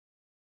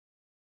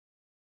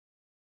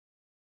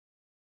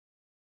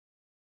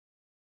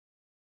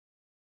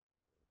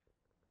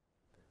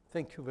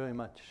Thank you very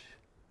much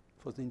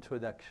for the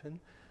introduction.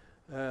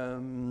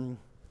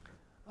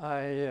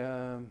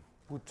 I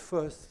would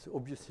first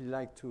obviously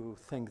like to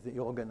thank the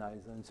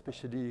organizer, and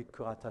especially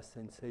Kurata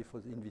Sensei,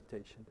 for the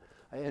invitation.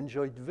 I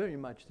enjoyed very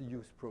much the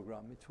youth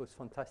program. It was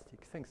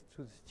fantastic. Thanks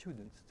to the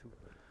students too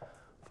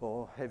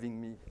for having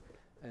me.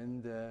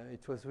 And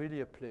it was really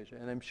a pleasure.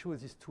 And I'm sure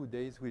these 2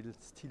 days will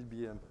still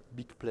be a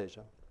big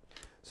pleasure.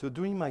 So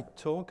during my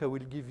talk, I will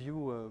give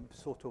you a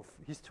sort of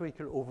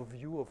historical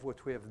overview of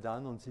what we have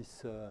done on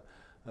this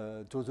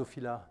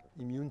Drosophila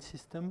immune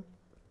system.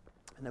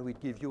 And I will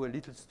give you a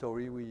little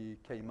story we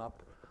came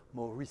up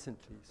more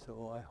recently.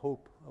 So I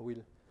hope I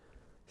will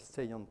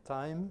stay on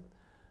time.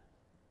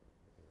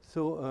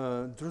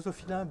 So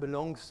Drosophila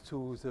belongs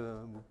to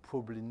the, you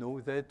probably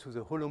know that, to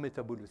the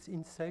holometabolous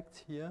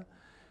insect here.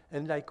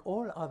 And like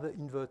all other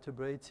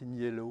invertebrates in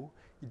yellow,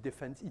 it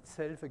defends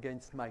itself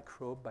against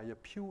microbes by a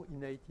pure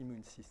innate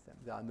immune system.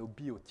 There are no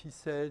B or T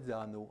cells, there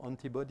are no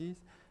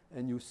antibodies,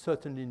 and you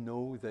certainly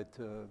know that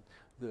the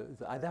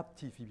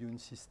adaptive immune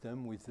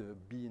system with the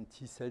B and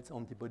T cells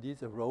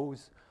antibodies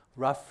arose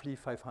roughly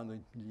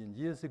 500 million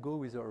years ago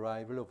with the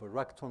arrival of a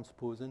RAC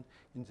transposon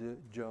in the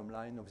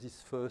germline of these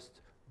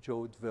first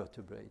jawed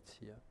vertebrates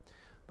here.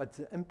 But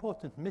the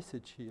important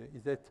message here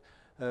is that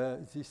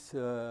this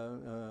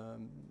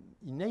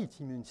innate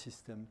immune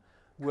system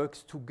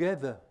works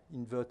together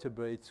in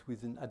vertebrates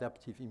with an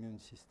adaptive immune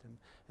system.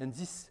 And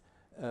this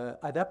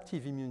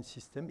adaptive immune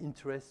system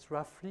interests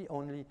roughly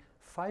only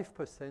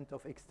 5%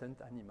 of extant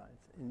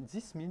animals. And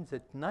this means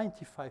that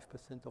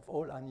 95% of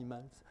all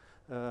animals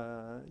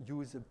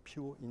use a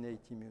pure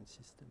innate immune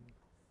system.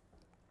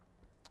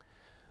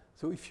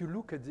 So if you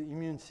look at the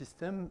immune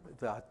system,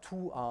 there are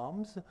two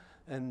arms,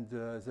 and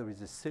there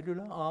is a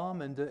cellular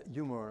arm and a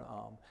humoral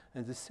arm.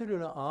 And the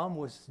cellular arm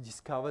was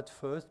discovered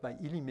first by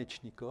Ilya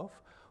Mechnikov,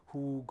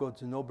 who got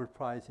the Nobel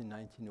Prize in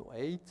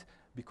 1908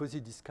 because he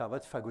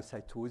discovered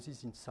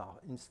phagocytosis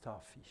in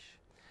starfish.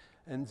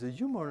 And the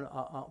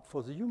humoral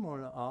for the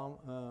humoral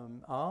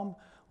arm,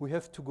 we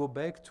have to go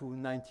back to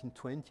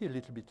 1920, a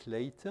little bit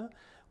later,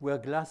 where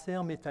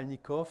Glaser,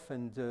 Metalnikov,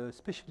 and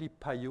especially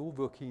Payot,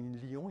 working in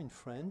Lyon in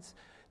France,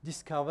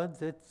 discovered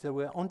that there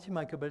were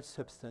antimicrobial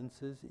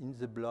substances in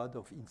the blood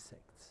of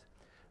insects.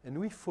 And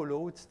we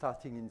followed,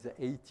 starting in the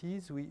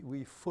 80s,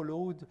 we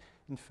followed,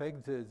 in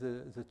fact,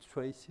 the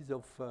traces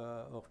of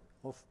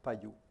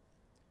Payot.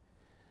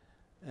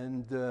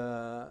 And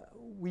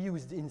we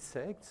used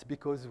insects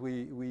because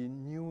we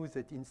knew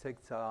that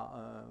insects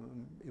are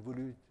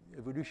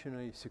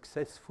evolutionarily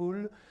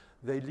successful.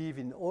 They live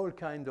in all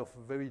kinds of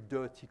very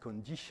dirty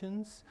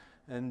conditions.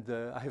 And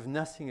I have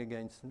nothing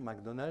against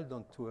McDonald's,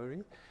 don't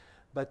worry.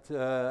 But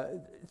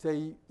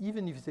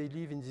even if they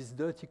live in these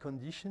dirty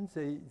conditions,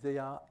 they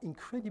are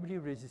incredibly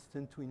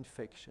resistant to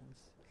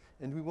infections.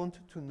 And we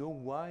wanted to know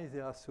why they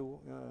are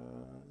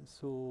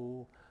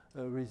so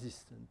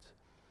resistant.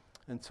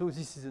 And so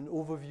this is an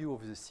overview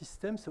of the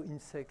system. So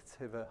insects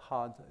have a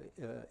hard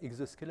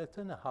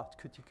exoskeleton, a hard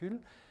cuticle.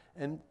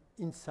 And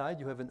inside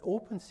you have an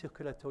open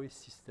circulatory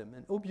system.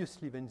 And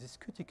obviously when this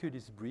cuticle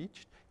is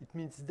breached, it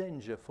means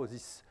danger for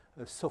this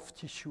soft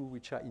tissue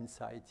which are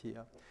inside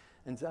here.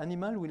 And the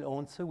animal will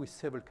answer with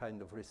several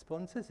kinds of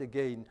responses.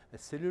 Again, a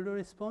cellular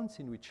response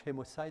in which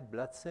hemocyte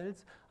blood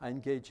cells are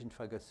engaged in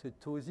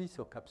phagocytosis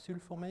or capsule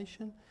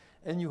formation.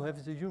 And you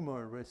have the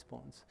humoral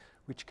response,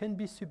 which can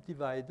be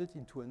subdivided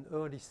into an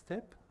early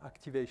step,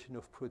 activation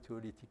of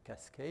proteolytic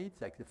cascades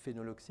like the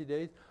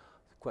phenyloxidase,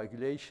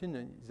 coagulation,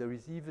 and there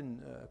is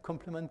even a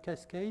complement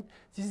cascade.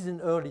 This is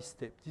an early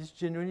step. This is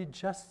generally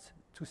just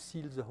to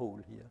seal the hole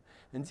here.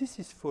 And this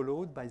is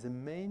followed by the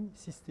main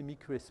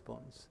systemic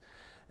response.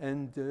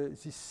 And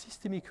this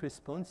systemic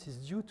response is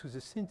due to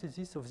the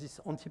synthesis of these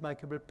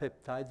antimicrobial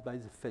peptides by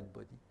the fat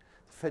body.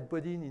 The fat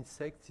body in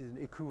insects is an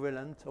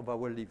equivalent of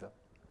our liver.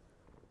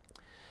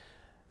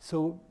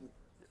 So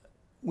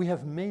we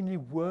have mainly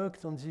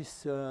worked on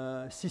this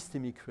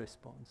systemic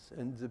response.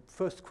 And the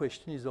first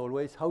question is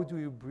always, how do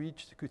you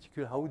breach the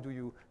cuticle? How do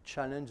you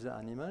challenge the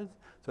animals?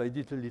 So I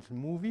did a little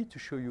movie to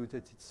show you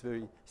that it's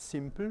very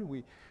simple.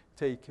 We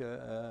take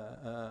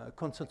a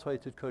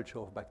concentrated culture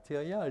of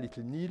bacteria, a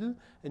little needle,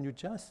 and you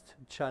just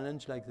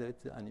challenge like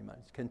that the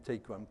animals. You can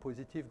take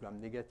gram-positive,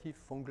 gram-negative,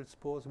 fungal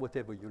spores,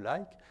 whatever you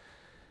like.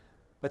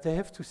 But I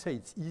have to say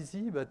it's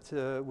easy, but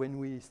when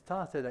we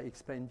started, I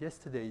explained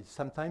yesterday,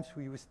 sometimes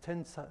we use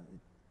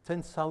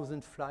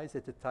 10,000 flies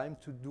at a time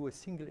to do a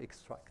single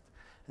extract.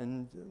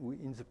 And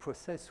in the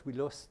process, we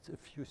lost a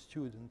few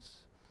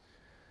students.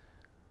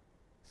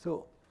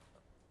 So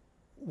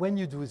when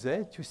you do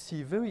that, you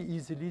see very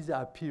easily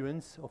the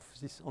appearance of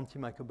this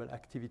antimicrobial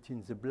activity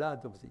in the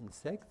blood of the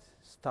insect.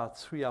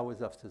 Starts 3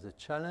 hours after the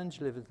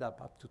challenge, levels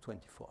up to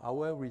 24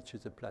 hours,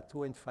 reaches a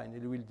plateau, and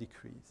finally will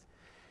decrease.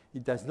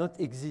 It does not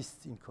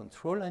exist in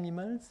control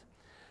animals.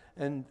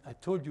 And I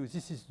told you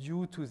this is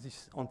due to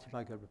these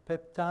antimicrobial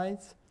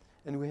peptides.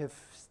 And we have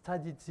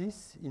studied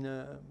this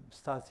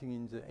starting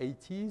in the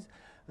 80s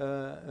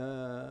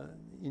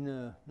in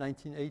the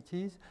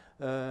 1980s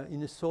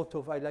in a sort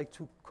of, I like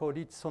to call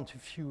it,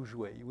 centrifuge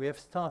way. We have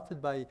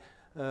started by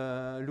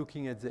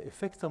looking at the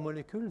effector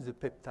molecules, the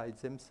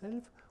peptides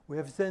themselves. We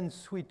have then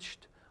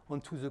switched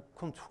onto the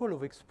control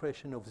of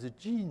expression of the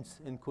genes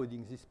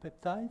encoding these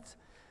peptides.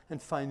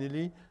 And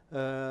finally,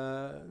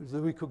 the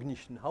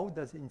recognition. How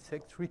does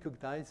insect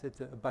recognize that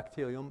a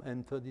bacterium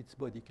entered its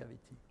body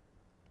cavity?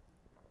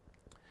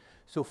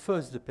 So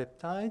first, the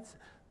peptides.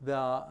 There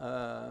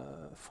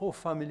are 4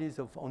 families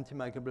of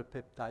antimicrobial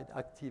peptide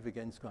active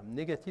against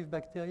gram-negative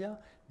bacteria: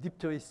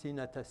 diptericin,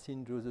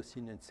 atacin,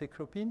 drosocin, and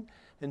cecropin.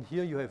 And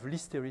here you have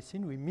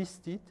listericin. We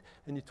missed it,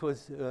 and it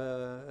was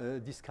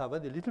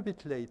discovered a little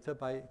bit later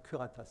by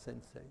Kurata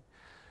sensei.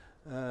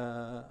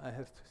 I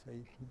have to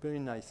say, very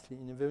nicely,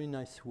 in a very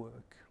nice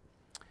work.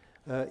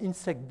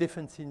 Insect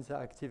defensins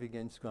are active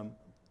against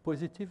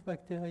gram-positive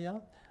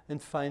bacteria.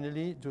 And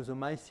finally,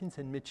 drosomycins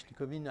and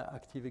methclicovin are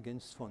active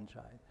against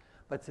fungi.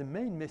 But the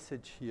main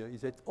message here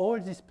is that all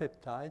these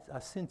peptides are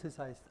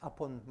synthesized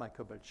upon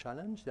microbial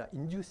challenge. They are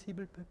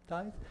inducible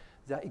peptides.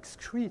 They are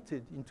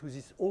excreted into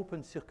this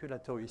open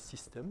circulatory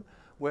system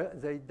where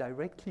they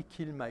directly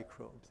kill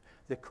microbes.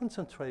 The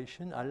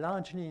concentration are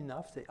largely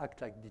enough. They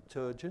act like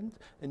detergent.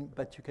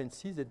 But you can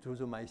see that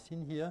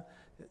drosomycin here,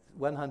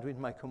 100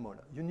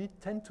 micromolar. You need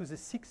 10 to the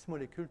 6th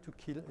molecule to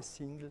kill a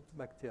single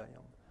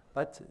bacterium.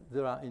 But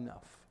there are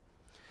enough.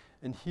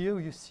 And here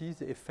you see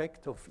the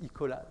effect of E.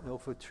 coli,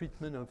 of a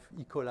treatment of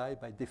E. coli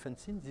by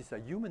defensin. These are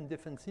human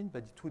defensin,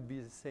 but it would be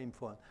the same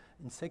for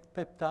insect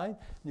peptide.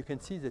 You can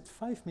see that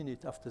 5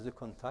 minutes after the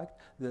contact,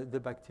 the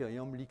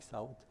bacterium leaks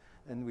out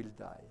and will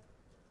die.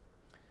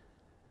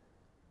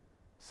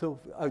 So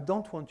I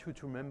don't want you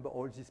to remember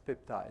all these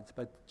peptides,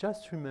 but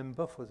just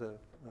remember for the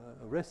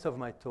rest of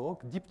my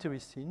talk,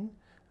 diptericin,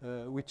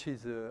 which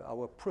is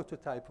our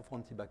prototype of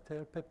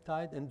antibacterial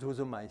peptide, and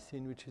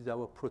drosomycin, which is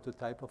our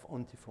prototype of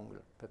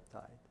antifungal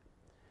peptide.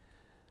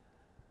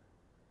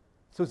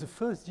 So the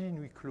first gene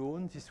we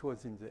cloned, this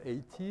was in the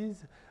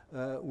 80s.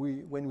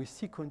 When we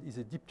sequenced, is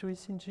a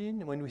diptericin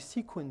gene. When we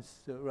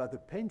sequenced, rather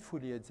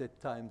painfully at that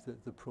time,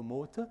 the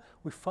promoter,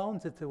 we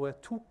found that there were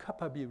 2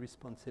 kappa B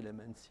response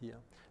elements here.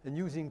 And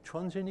using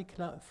transgenic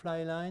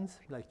fly lines,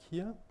 like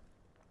here,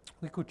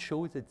 we could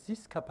show that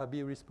this kappa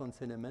B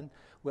response element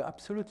were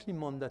absolutely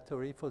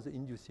mandatory for the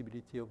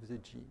inducibility of the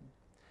gene.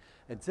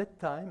 At that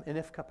time,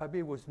 NF kappa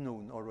B was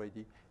known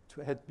already.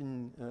 It had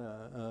been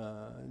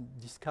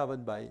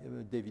discovered by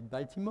David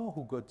Baltimore,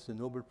 who got the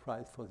Nobel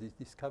Prize for this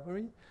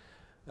discovery.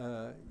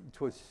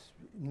 It was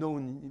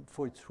known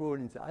for its role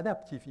in the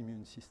adaptive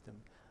immune system.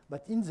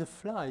 But in the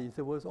fly,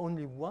 there was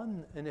only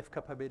one NF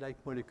kappa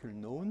B-like molecule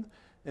known,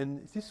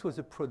 and this was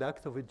a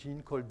product of a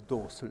gene called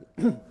dorsal.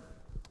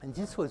 And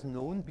this was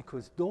known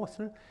because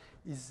dorsal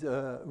is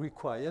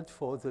required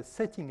for the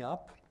setting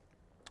up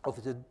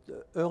of the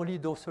early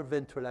dorsal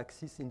ventral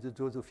axis in the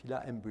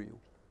Drosophila embryo.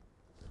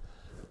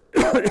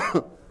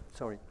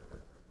 Sorry.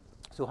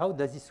 So how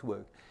does this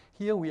work?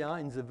 Here we are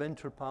in the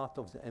ventral part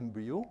of the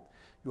embryo.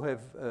 You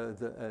have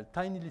the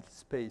tiny little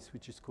space,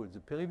 which is called the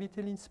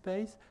perivitelline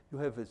space. You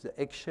have the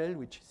eggshell,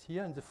 which is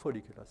here, and the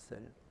follicular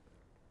cell.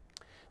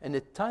 And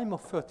at time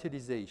of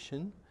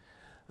fertilization,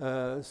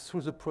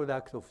 through the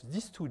product of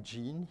these 2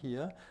 genes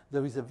here,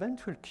 there is a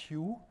ventral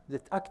Q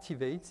that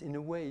activates in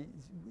a way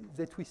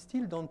that we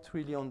still don't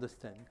really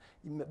understand.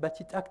 But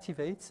it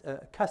activates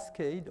a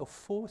cascade of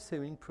 4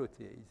 serine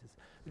proteases,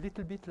 a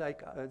little bit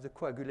like the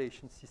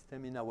coagulation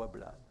system in our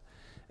blood.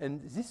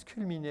 And this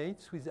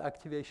culminates with the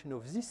activation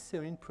of this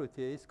serine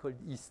protease called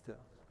Easter.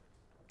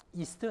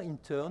 Easter, in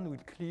turn,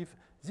 will cleave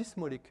this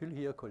molecule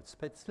here called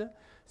Spätzle.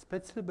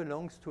 Spätzle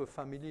belongs to a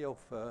family of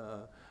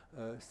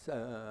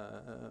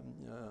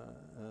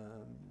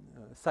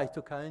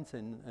cytokines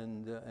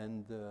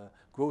and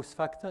growth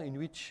factor, in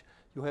which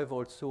you have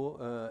also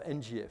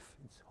NGF.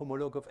 It's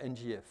homologue of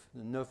NGF,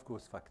 the nerve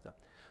growth factor.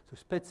 So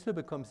Spätzle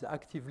becomes the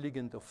active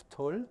ligand of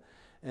Toll,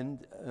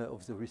 and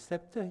of the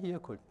receptor here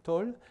called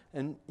Toll,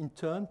 and in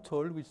turn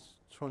Toll will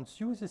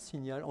transduce a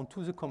signal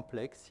onto the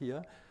complex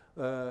here,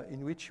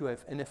 in which you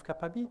have NF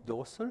kappa B,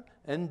 dorsal,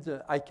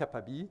 and I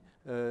kappa B,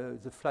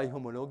 the fly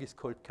homologue is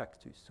called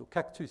cactus. So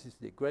cactus is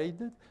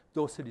degraded,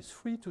 dorsal is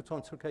free to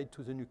translocate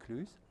to the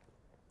nucleus,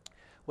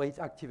 where it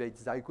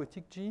activates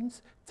zygotic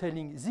genes,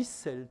 telling this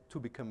cell to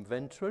become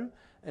ventral,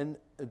 and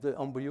the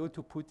embryo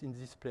to put in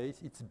this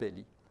place its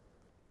belly.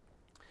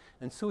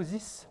 And so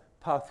this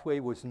pathway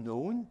was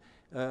known.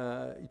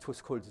 It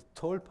was called the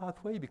Toll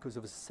pathway because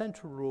of the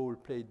central role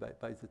played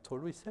by the Toll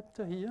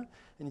receptor here.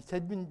 And it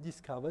had been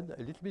discovered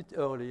a little bit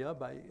earlier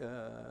by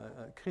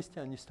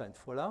Christian Justin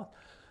Vollard,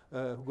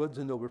 who got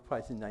the Nobel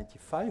Prize in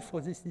 '95 for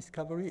this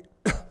discovery.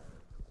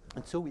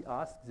 And so we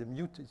asked the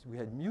mutants, we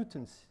had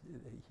mutants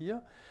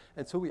here,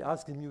 and so we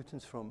asked the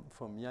mutants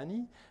from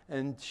Yanni,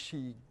 and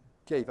she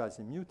gave us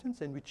the mutants,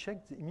 and we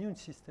checked the immune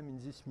system in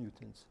these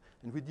mutants.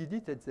 And we did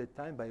it at that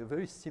time by a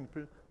very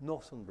simple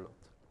Northern blot.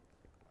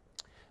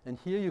 And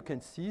here you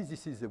can see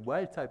this is the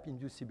wild-type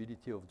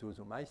inducibility of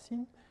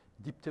drosomycin,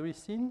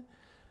 diptericin,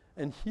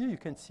 And here you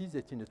can see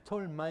that in a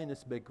toll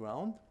minus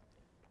background,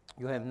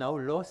 you have now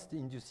lost the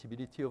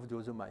inducibility of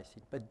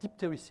drosomycin, but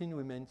diptericin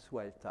remains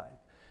wild type.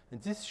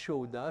 And this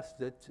showed us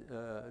that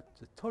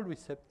the toll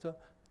receptor,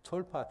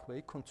 toll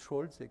pathway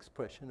controls the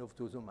expression of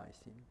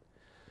drosomycin.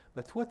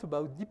 But what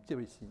about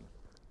diptericin?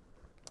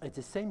 At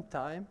the same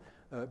time,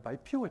 by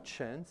pure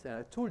chance, and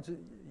I told you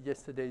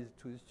yesterday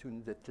to the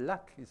student that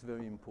luck is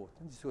very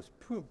important. This was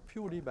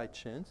purely by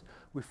chance.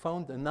 We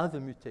found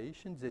another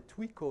mutation that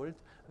we called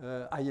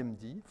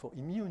IMD for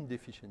immune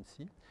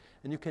deficiency.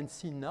 And you can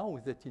see now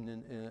that in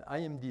an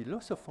IMD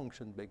loss of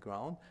function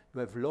background, you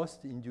have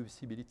lost the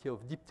inducibility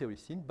of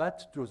diptericin,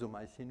 but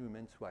drosomycin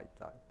remains wild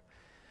type.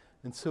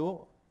 And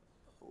so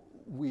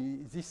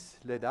this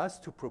led us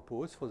to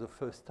propose for the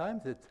first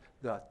time that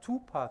there are two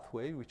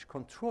pathways which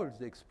control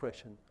the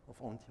expression of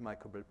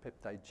antimicrobial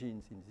peptide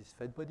genes in these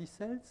fat body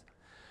cells.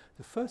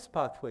 The first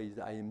pathway is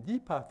the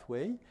IMD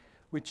pathway,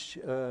 which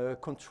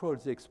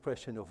controls the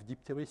expression of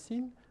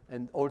diptericin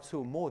and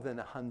also more than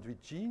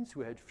 100 genes.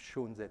 We had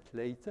shown that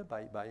later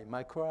by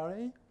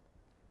microarray.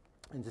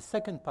 And the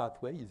second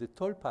pathway is the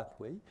toll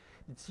pathway.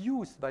 It's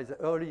used by the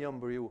early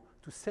embryo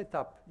to set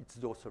up its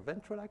dorsal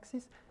ventral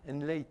axis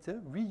and later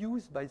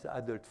reused by the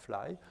adult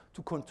fly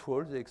to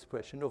control the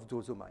expression of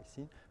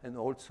drosomycin and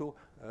also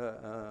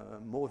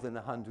more than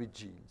 100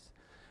 genes.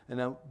 And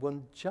I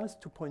want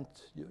just to point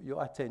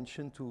your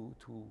attention to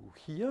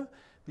here,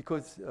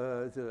 because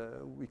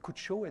we could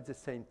show at the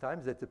same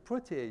time that the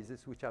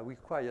proteases which are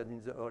required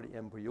in the early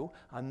embryo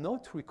are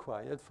not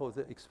required for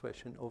the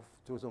expression of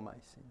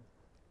drosomycin.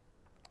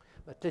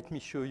 But let me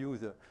show you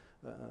the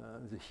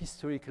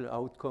historical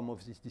outcome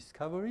of this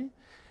discovery.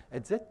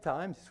 At that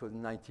time, this was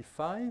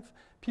 95,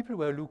 people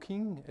were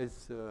looking,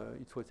 as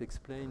it was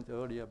explained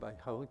earlier by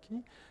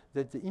Haruki,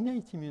 that the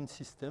innate immune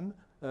system,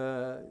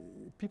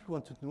 people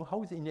wanted to know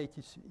how the innate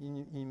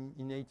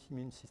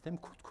immune system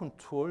could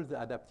control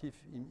the adaptive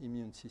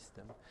immune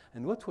system.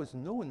 And what was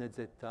known at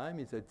that time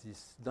is that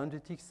this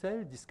dendritic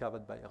cell,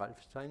 discovered by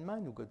Ralph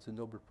Steinman, who got the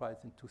Nobel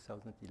Prize in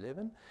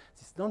 2011,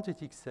 this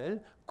dendritic cell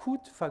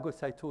could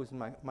phagocytose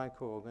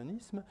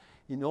microorganisms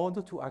in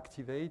order to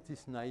activate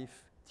this naive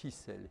T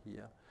cell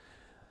here.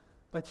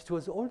 But it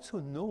was also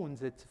known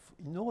that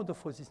in order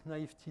for this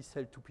naive T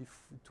cell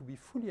to be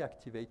fully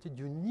activated,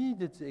 you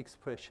needed the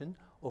expression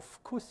of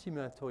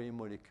co-stimulatory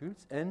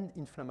molecules and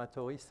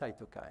inflammatory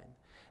cytokine.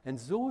 And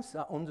those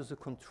are under the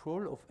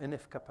control of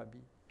NF-kappa B.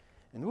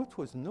 And what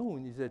was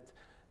known is that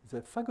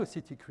the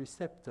phagocytic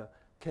receptor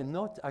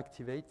cannot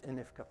activate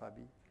NF-kappa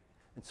B.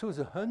 And so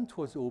the hunt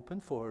was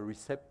open for a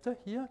receptor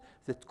here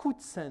that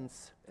could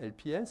sense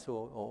LPS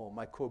or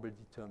microbial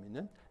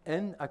determinant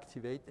and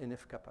activate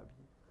NF-kappa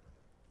B.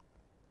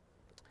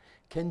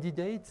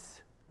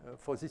 Candidates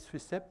for this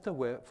receptor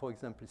were, for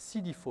example,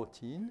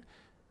 CD14,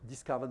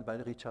 discovered by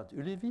Richard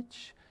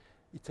Ulevich.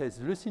 It has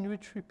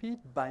leucine-rich repeat,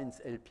 binds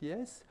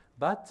LPS,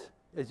 but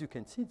as you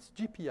can see, it's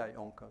GPI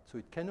anchored, so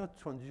it cannot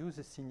transduce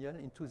the signal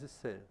into the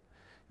cell.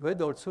 You had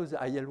also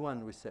the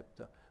IL-1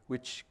 receptor,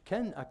 which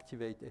can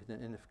activate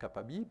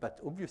NF-kappa B,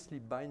 but obviously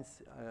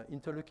binds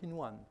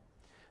interleukin-1.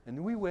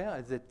 And we were,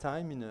 at that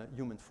time, in a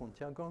human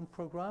frontier ground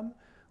program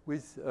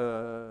with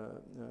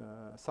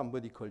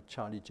somebody called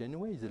Charlie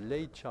Genoway, the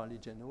late Charlie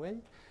Genoway.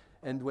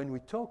 And when we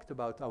talked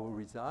about our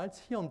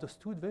results, he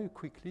understood very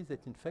quickly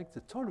that, in fact, the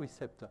toll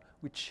receptor,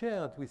 which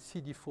shared with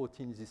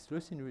CD14 this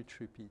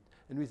leucine-rich repeat,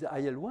 and with the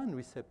IL-1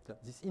 receptor,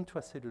 this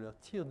intracellular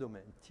TIR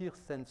domain, TIR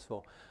stands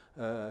for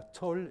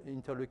toll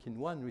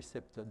interleukin-1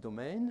 receptor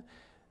domain,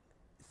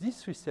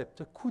 this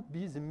receptor could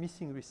be the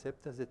missing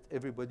receptor that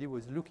everybody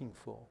was looking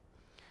for.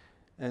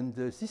 And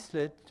this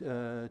led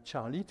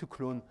Charlie to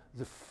clone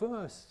the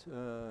first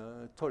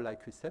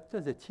toll-like receptor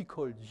that he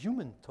called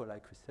human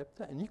toll-like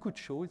receptor, and he could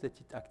show that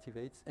it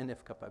activates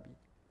NF-kappa B.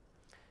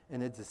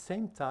 And at the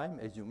same time,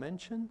 as you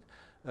mentioned,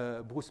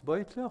 Bruce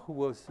Beutler, who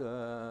was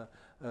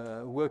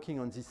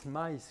working on these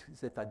mice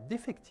that are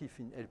defective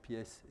in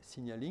LPS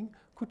signaling,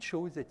 could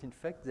show that, in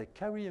fact, they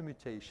carry a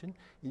mutation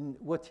in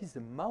what is the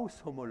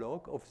mouse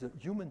homologue of the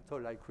human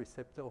toll-like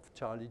receptor of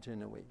Charlie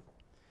Genoway.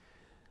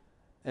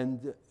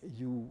 And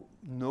you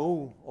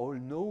all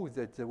know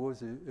that there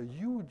was a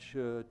huge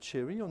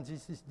cherry on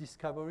this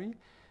discovery,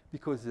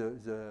 because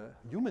the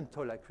human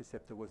toll-like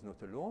receptor was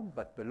not alone,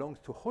 but belongs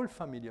to a whole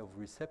family of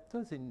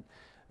receptors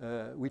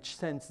which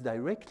sense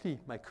directly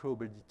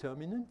microbial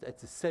determinant at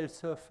the cell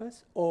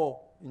surface or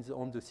in the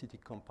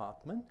endocytic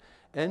compartment,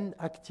 and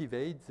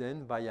activate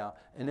then via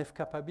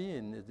NF-kappa B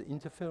and the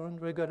interferon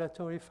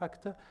regulatory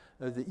factor,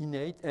 the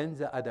innate and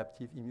the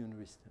adaptive immune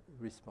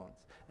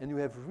response. And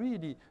we have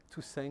really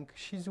to thank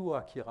Shizuo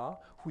Akira,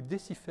 who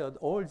deciphered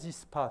all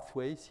these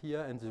pathways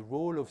here and the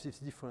role of these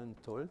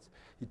different tolls.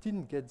 He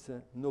didn't get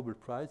the Nobel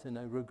Prize, and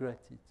I regret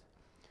it.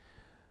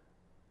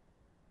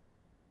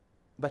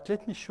 But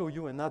let me show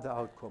you another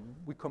outcome.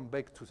 We come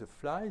back to the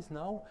flies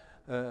now.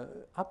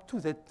 up to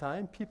that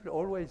time, people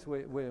always,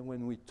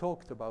 when we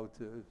talked about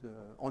the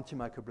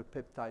antimicrobial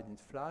peptide in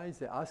flies,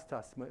 they asked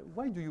us,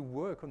 why do you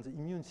work on the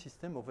immune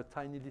system of a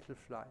tiny little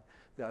fly?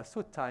 They are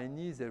so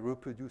tiny, they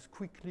reproduce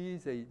quickly,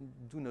 they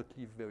do not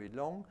live very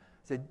long,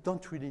 they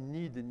don't really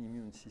need an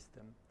immune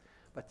system.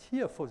 But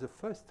here, for the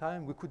first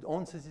time, we could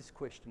answer this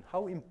question.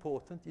 How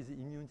important is the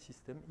immune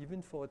system,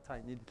 even for a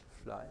tiny little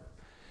fly?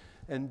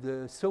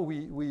 And so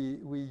we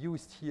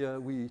used here,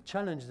 we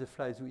challenged the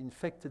flies, we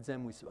infected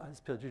them with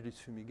Aspergillus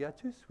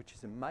fumigatus, which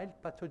is a mild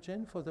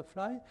pathogen for the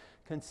fly.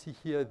 You can see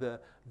here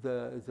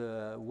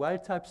the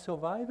wild type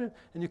survival,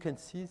 and you can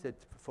see that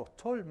for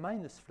tall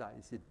minus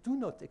flies that do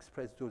not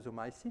express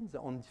drosomycin, the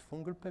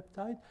antifungal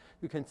peptide,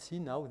 you can see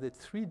now that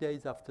 3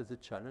 days after the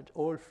challenge,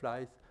 all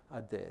flies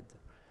are dead.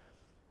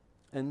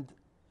 And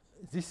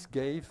this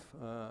gave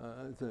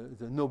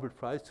the Nobel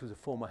Prize to the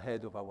former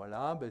head of our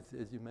lab,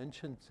 as you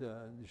mentioned,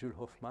 Jules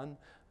Hoffmann,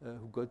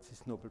 who got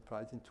this Nobel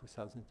Prize in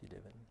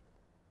 2011.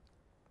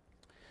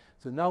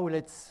 So now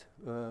let's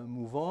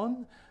move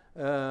on.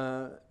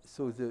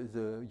 So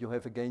you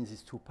have again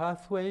these two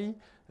pathways.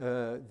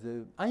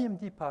 The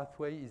IMD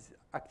pathway is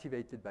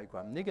activated by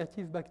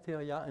gram-negative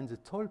bacteria, and the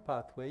Toll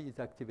pathway is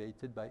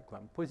activated by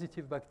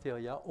gram-positive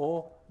bacteria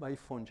or by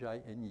fungi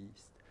and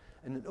yeast.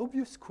 And an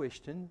obvious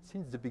question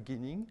since the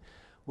beginning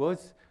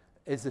was,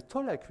 as the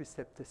toll-like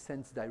receptor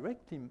sends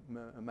directly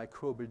a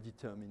microbial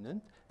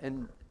determinant,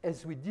 and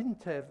as we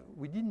didn't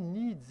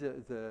need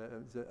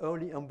the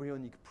early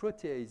embryonic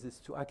proteases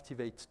to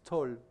activate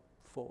toll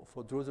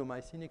for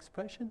drosomycin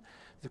expression,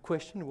 the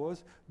question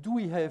was, do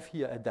we have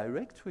here a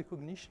direct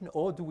recognition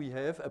or do we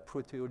have a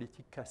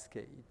proteolytic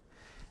cascade?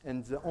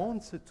 And the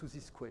answer to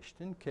this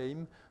question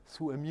came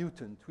through a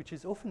mutant, which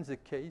is often the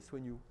case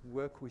when you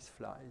work with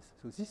flies.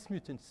 So this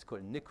mutant is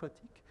called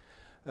necrotic,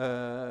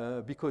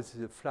 because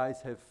the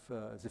flies have,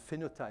 the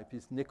phenotype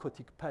is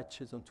necrotic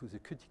patches onto the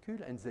cuticle,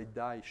 and they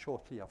die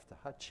shortly after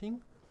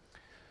hatching.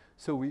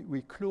 So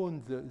we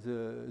cloned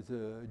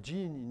the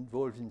gene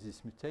involved in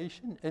this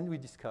mutation, and we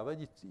discovered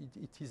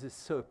it is a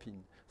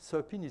serpin.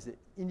 Serpin is an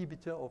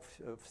inhibitor of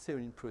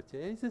serine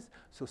proteases.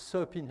 So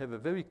serpin have a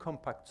very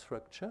compact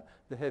structure.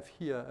 They have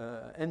here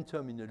an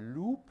N-terminal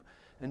loop,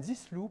 and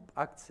this loop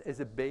acts as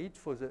a bait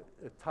for the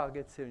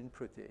target serine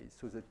protease.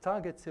 So the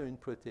target serine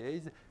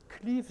protease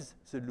cleaves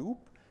the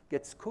loop,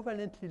 gets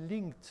covalently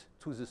linked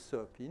to the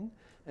serpin,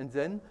 and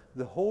then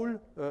the whole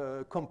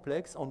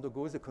complex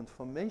undergoes a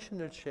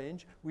conformational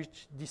change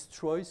which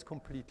destroys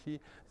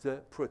completely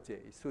the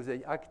protease. So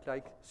they act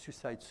like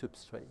suicide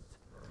substrate.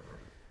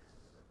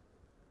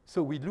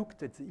 So we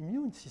looked at the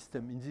immune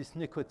system in these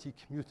necrotic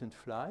mutant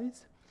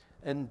flies,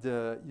 and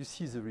you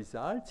see the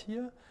result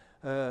here.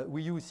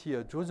 We use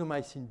here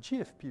drosomycin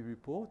GFP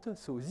reporter.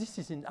 So this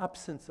is in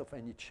absence of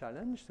any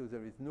challenge, so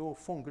there is no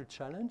fungal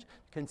challenge.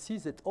 You can see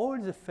that all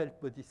the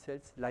felt body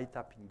cells light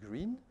up in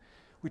green,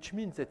 which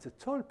means that the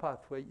Toll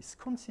pathway is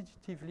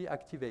constitutively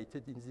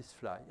activated in this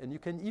fly. And you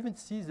can even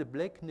see the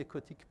black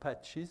necrotic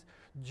patches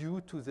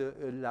due to the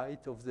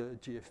light of the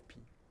GFP.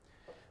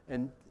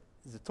 And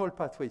the Toll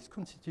pathway is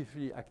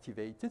constitutively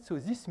activated, so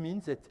this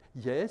means that,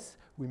 yes,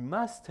 we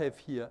must have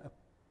here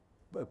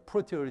a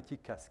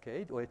proteolytic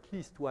cascade, or at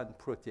least one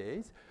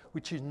protease,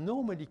 which is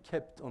normally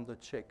kept under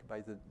check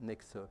by the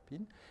next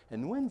serpin.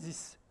 And when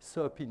this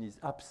serpin is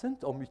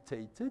absent or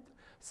mutated,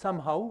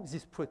 somehow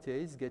this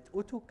protease gets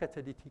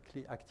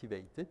autocatalytically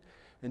activated.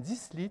 And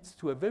this leads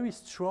to a very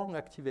strong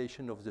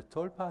activation of the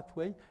Toll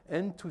pathway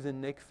and to the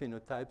neck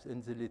phenotypes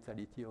and the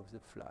lethality of the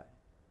fly.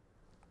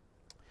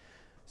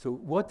 So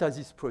what are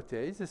these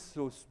proteases?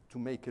 So to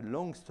make a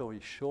long story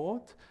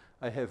short,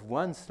 I have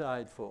one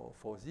slide for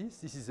this.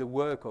 This is the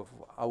work of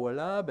our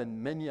lab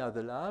and many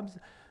other labs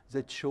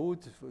that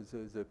showed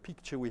the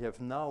picture we have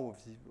now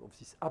of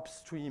this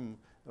upstream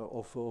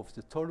of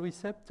the Toll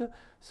receptor.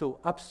 So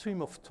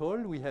upstream of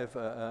Toll, we have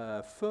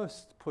a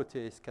first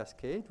protease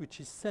cascade, which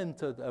is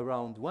centered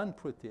around one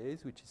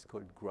protease, which is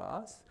called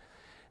GRAS.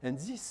 And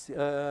this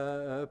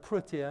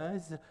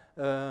protease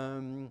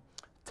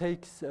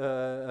takes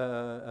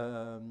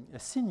a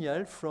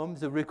signal from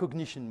the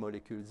recognition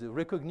molecule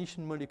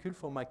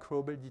for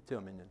microbial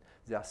determinant.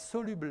 They are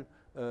soluble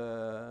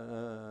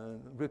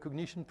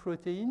recognition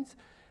proteins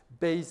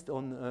based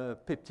on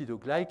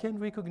peptidoglycan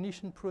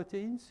recognition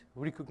proteins,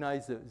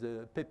 recognize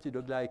the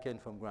peptidoglycan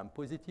from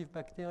gram-positive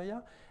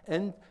bacteria,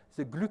 and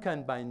the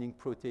glucan-binding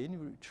protein,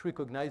 which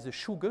recognize the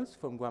sugars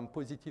from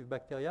gram-positive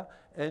bacteria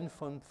and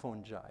from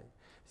fungi.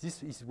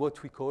 This is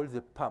what we call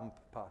the PAMP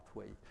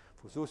pathway.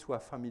 For those who are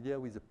familiar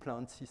with the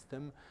plant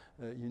system,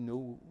 you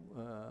know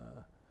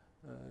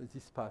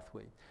this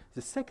pathway.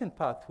 The second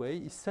pathway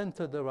is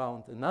centered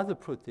around another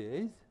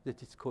protease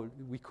that is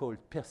we call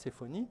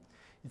Persephone.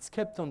 It's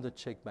kept under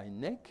check by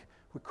NEC.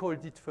 We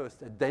called it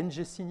first a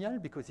danger signal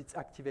because it's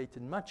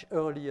activated much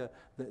earlier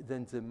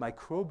than the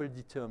microbial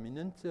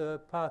determinant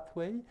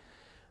pathway.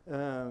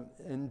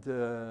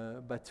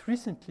 But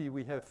recently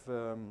we have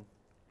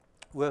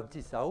worked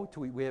this out.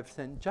 We have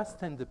just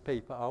sent the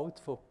paper out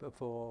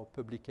for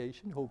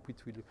publication. Hope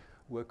it will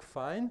work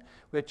fine.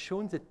 We had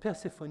shown that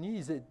Persephone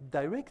is a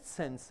direct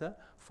sensor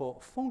for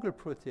fungal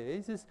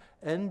proteases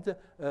and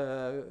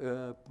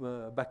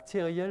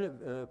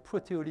bacterial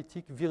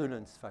proteolytic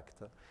virulence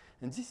factor.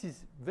 And this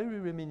is very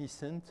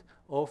reminiscent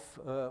of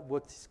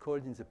what is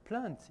called in the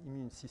plant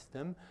immune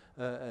system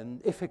an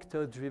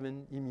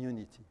effector-driven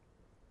immunity.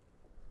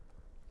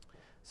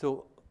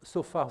 So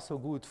far so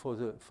good for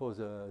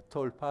the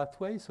toll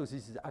pathway. So this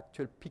is the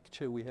actual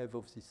picture we have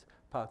of this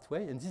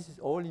pathway, and this is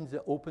all in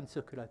the open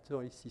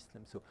circulatory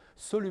system. So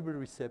soluble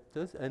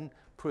receptors and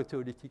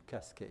proteolytic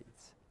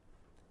cascades.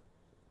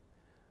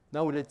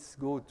 Now let's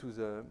go to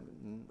the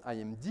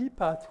IMD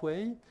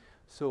pathway.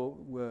 So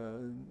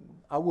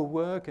our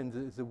work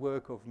and the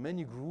work of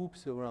many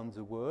groups around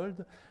the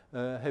world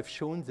have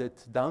shown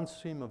that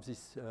downstream of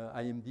this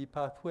IMD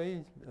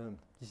pathway,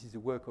 this is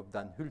the work of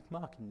Dan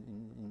Hultmark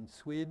in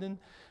Sweden,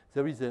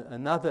 there is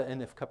another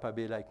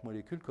NF-kappa-B-like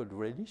molecule called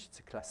relish. It's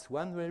a class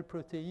 1 rel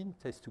protein.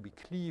 It has to be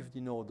cleaved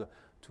in order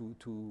to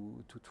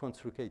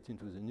translocate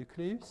into the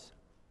nucleus.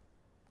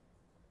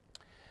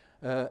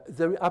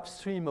 Very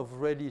upstream of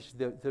relish,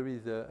 there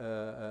is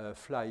a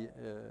fly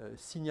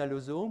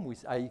signalosome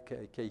with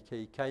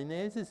IKK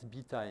kinases,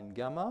 beta and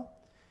gamma.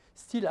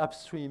 Still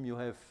upstream, you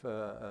have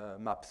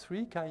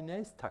MAP3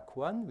 kinase,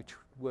 TAC1, which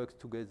works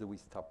together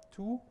with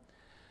TAP2.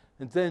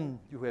 And then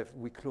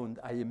we cloned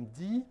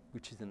IMD,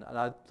 which is an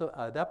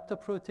adapter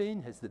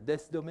protein, has the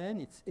DES domain.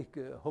 It's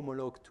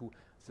homolog to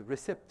the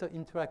receptor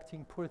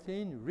interacting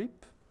protein,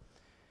 RIP.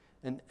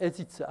 And as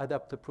it's an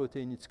adapter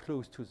protein, it's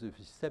close to the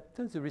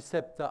receptor. The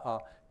receptor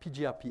are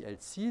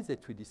PGRP-LC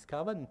that we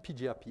discovered, and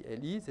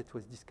PGRP-LE that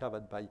was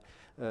discovered by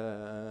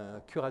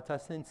Kurata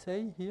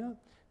sensei here.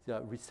 They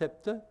are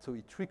receptor, so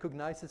it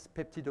recognizes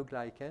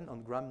peptidoglycan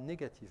on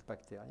gram-negative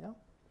bacteria.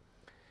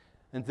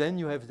 And then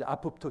you have the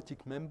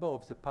apoptotic member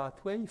of the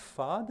pathway,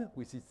 FAD,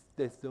 with its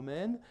DES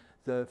domain,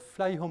 the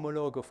fly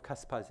homolog of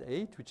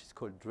caspase-8, which is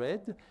called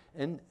DREAD,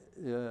 and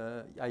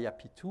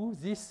IAP2.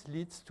 This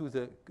leads to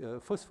the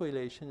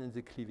phosphorylation and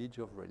the cleavage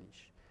of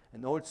relish.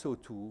 And also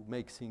to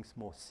make things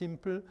more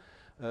simple,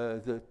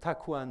 the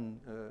TAC1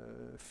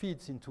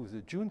 feeds into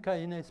the Jun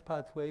kinase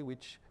pathway,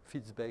 which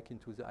feeds back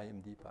into the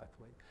IMD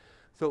pathway.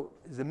 So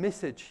the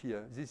message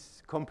here,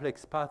 this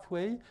complex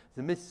pathway,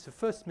 the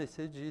first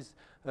message is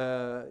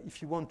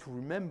if you want to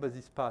remember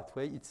this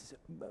pathway, it's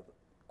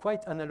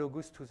quite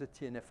analogous to the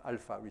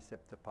TNF-alpha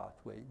receptor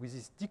pathway with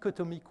this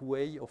dichotomic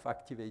way of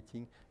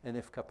activating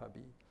NF-kappa B.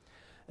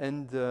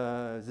 And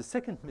the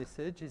second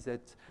message is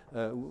that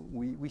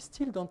we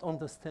still don't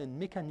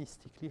understand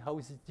mechanistically how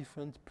these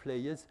different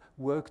players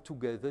work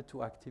together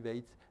to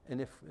activate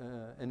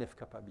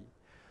NF-kappa B.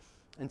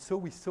 And so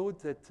we thought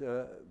that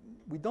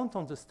we don't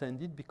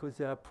understand it because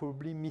there are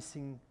probably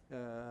missing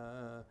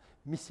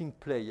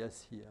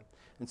players here.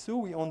 And so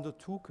we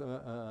undertook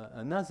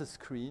another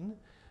screen,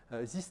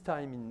 this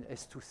time in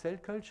S2 cell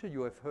culture.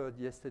 You have heard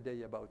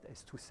yesterday about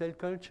S2 cell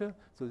culture.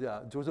 So there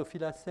are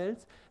Drosophila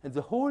cells. And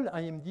the whole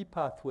IMD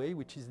pathway,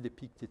 which is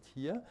depicted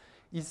here,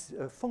 is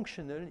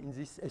functional in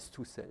these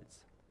S2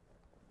 cells.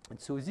 And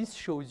so this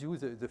shows you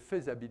the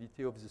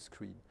feasibility of the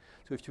screen.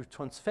 So if you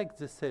transfect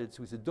the cells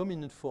with the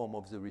dominant form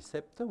of the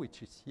receptor,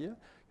 which is here,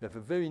 you have a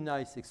very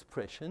nice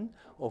expression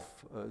of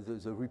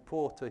the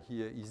reporter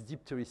here is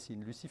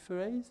dipterycine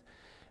luciferase.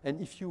 And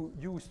if you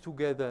use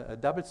together a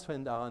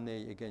double-strand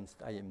RNA against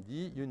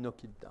IMD, you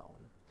knock it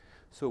down.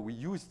 So we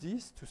use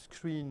this to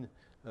screen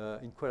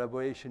in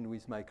collaboration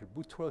with Michael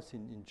Boutros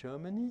in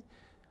Germany.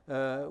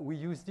 We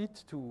used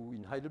it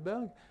in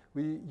Heidelberg,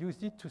 we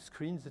used it to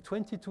screen the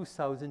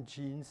 22,000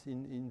 genes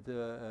in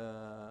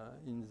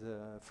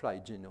the fly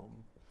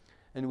genome.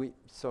 And we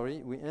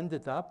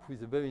ended up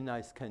with a very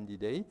nice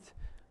candidate,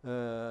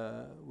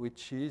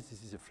 which this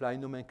is a fly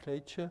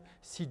nomenclature,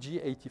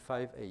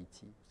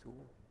 CG8580.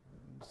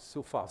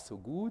 So far so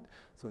good.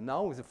 So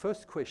now the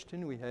first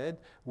question we had,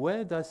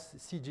 where does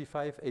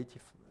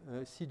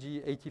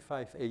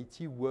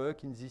CG8580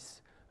 work in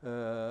this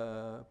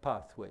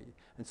pathway?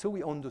 And so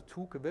we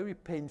undertook a very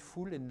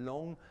painful and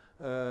long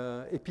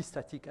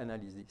epistatic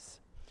analysis.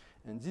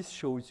 And this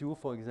shows you,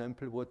 for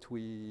example, what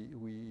we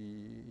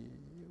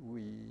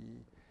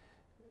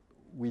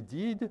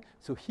did.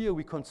 So here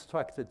we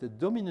constructed the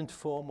dominant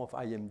form of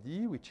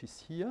IMD, which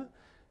is here.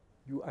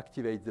 You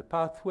activate the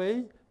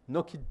pathway,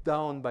 knock it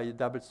down by a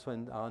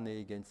double-strand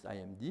RNA against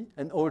IMD,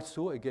 and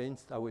also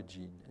against our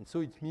gene. And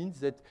so it means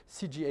that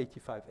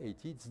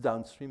CG8580 is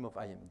downstream of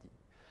IMD.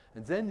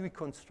 And then we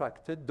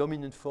constructed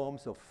dominant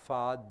forms of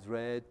FAD,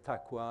 DREAD,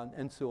 TAC1,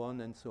 and so on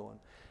and so on.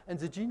 And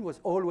the gene was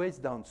always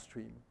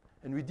downstream.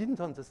 And we didn't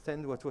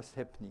understand what was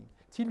happening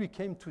till we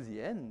came to the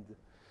end.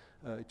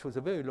 It was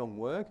a very long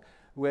work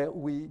where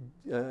we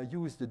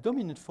used the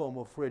dominant form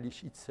of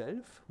relish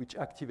itself, which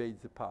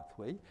activates the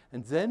pathway,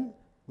 and then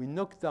we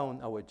knock down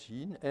our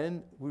gene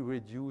and we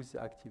reduce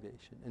the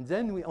activation. And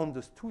then we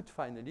understood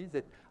finally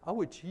that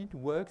our gene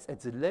works at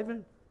the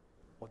level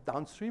or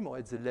downstream or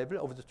at the level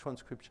of the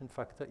transcription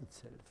factor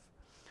itself.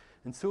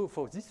 And so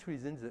for this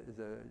reason,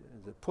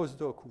 the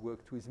postdoc who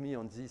worked with me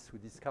on this, who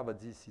discovered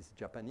this, is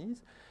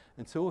Japanese.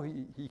 And so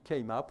he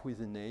came up with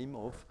the name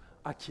of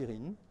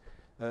Akirin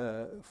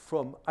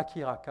from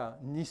Akiraka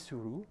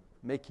Nisuru,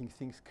 making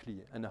things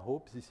clear. And I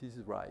hope this is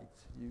right.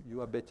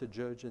 You are better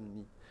judge than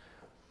me.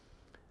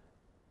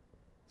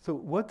 So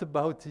what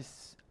about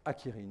this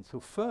Akirin? So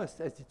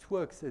first, as it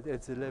works at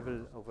the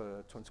level of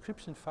a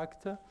transcription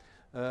factor,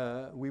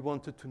 we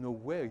wanted to know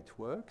where it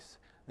works.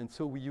 And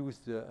so we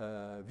used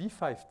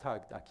V5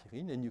 tagged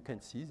Akirin, and you can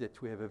see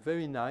that we have a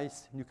very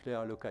nice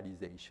nuclear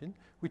localization,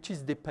 which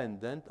is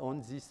dependent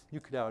on this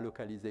nuclear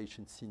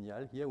localization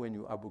signal. Here, when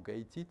you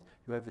abrogate it,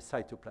 you have a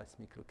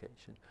cytoplasmic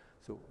location.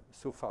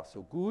 So far,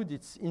 so good.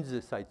 It's in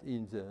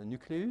the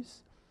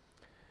nucleus.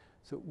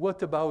 So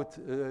what about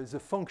the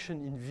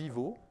function in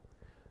vivo?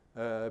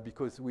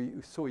 Because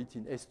we saw it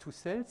in S2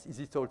 cells. Is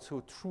it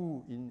also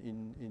true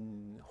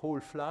in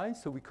whole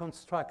flies? So we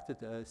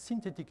constructed a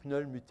synthetic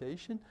null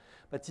mutation,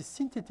 but this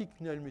synthetic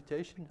null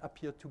mutation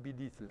appeared to be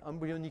lethal,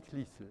 embryonic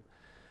lethal.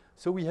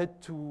 So we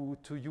had to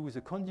use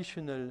a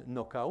conditional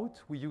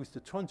knockout. We used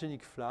the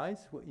transgenic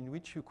flies in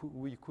which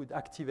we could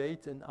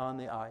activate an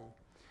RNAi.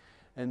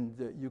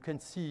 And you can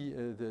see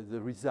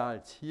the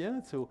results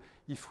here. So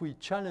if we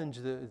challenge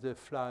the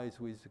flies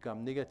with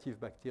gram-negative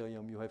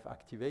bacterium, you have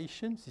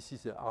activation. This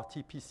is a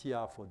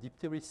RT-PCR for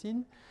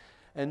diptericin.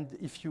 And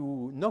if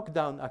you knock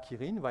down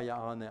Akirin via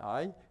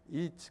RNAi,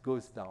 it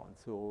goes down.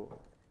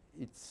 So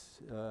it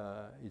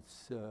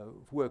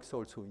works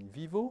also in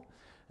vivo.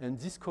 And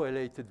this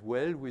correlated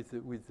well with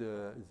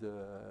the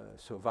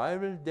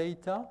survival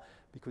data,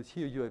 because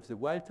here you have the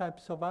wild-type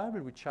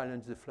survival, which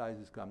challenges the flies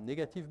with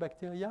gram-negative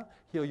bacteria.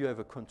 Here you have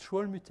a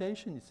control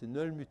mutation. It's a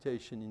null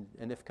mutation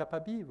in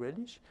NF-kappa B,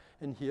 relish.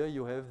 And here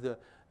you have the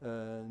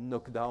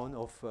knockdown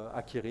of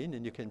Akirin,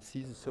 and you can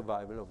see the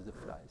survival of the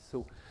flies.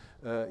 So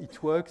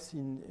it works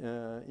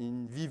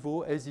in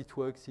vivo as it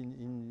works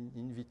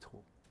in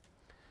vitro.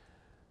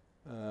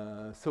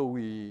 So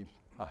we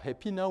are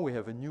happy now. We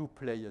have a new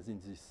players in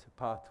this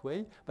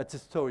pathway, but the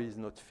story is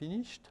not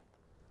finished.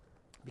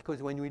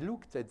 Because when we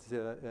looked at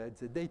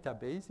the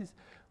databases,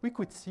 we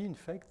could see, in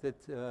fact,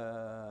 that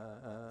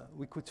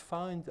we could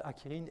find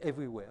Akirin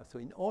everywhere. So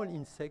in all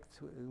insects,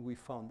 we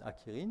found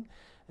Akirin.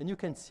 And you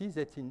can see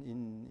that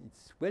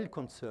it's well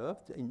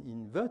conserved.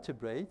 In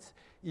vertebrates,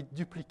 it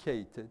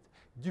duplicated,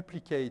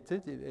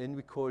 and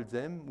we called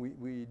them,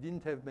 we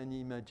didn't have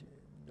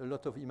a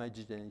lot of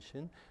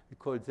imagination. We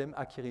called them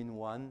Akirin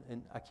 1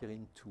 and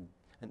Akirin 2.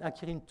 And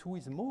Akirin 2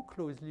 is more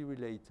closely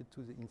related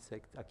to the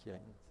insect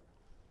Akirins.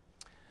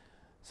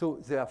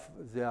 So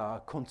they are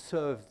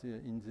conserved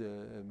in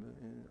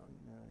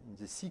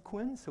the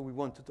sequence. So we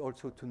wanted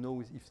also to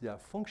know if they are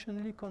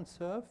functionally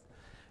conserved.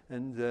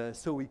 And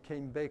so we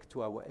came back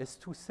to our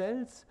S2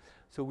 cells.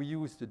 So we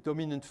used the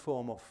dominant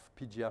form of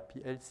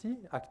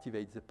PGRP-LC,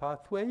 activate the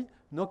pathway,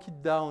 knock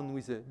it down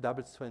with a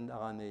double-strand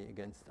RNA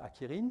against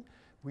Akirin.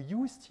 We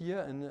used here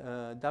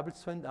a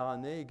double-strand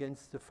RNA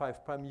against the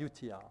 5'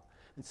 UTR.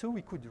 And so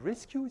we could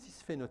rescue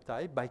this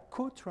phenotype by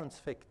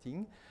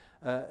co-transfecting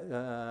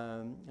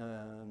the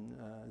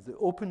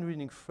open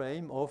reading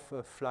frame of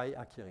fly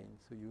Akirin.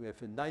 So you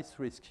have a nice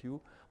rescue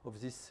of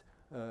this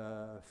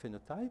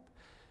phenotype.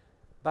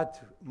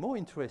 But more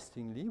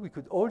interestingly, we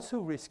could also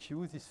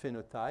rescue this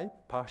phenotype,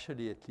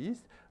 partially at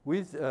least,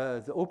 with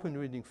the open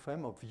reading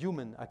frame of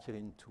human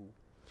Akirin 2.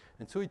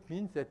 And so it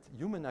means that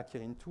human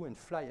Akirin 2 and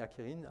fly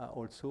Akirin are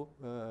also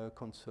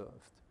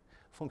conserved,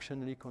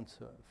 functionally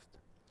conserved.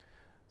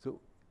 So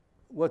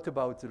what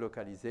about the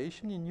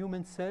localization in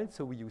human cells?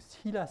 So we used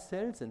HeLa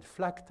cells and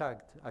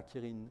flag-tagged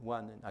Akirin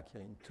 1 and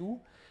Akirin 2.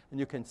 And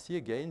you can see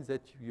again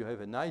that you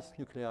have a nice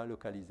nuclear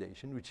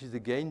localization, which is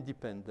again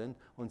dependent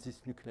on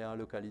this nuclear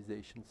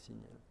localization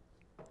signal.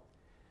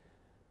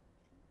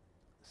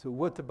 So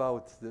what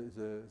about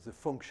the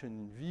function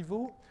in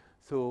vivo?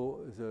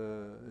 So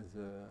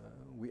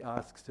we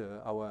asked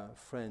our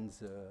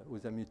friends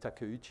Osamu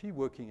Takeuchi,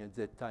 working at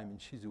that time in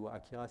Shizuo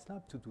Akira's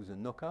lab, to do the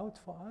knockout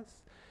for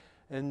us.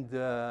 And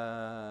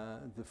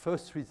the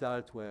first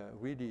results were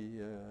really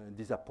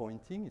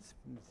disappointing. These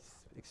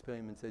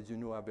experiments, as you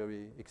know, are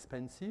very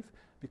expensive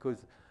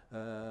because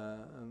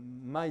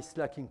mice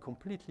lacking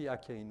completely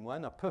Akirin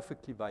 1 are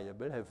perfectly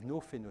viable, have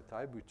no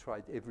phenotype. We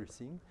tried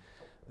everything.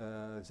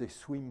 They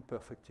swim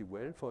perfectly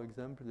well, for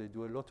example. They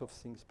do a lot of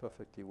things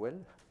perfectly well.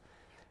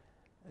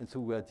 And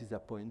so we are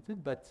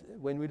disappointed. But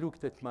when we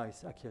looked at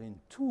mice Akirin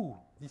 2,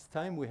 this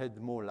time we had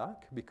more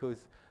luck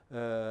because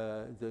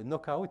the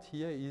knockout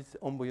here is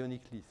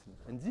embryonic lethal.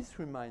 And this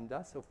reminds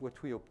us of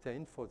what we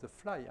obtained for the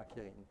fly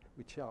Akirin,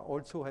 which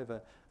also have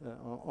an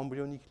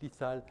embryonic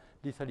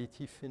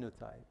lethality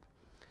phenotype.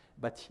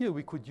 But here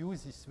we could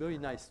use this very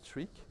nice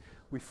trick.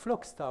 We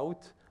fluxed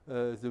out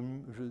the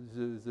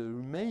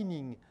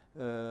remaining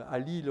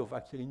allele of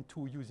Akirin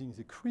 2 using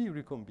the Cre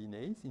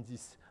recombinase in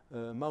this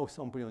mouse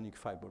embryonic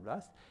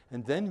fibroblast.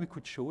 And then we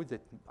could show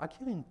that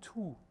Akirin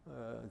 2,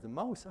 the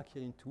mouse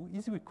Akirin 2,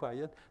 is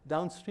required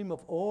downstream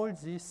of all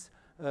this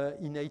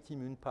innate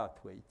immune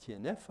pathway,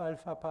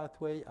 TNF-alpha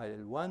pathway,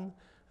 IL-1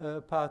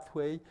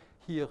 pathway.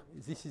 Here,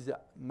 this is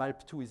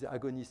MALP2 is the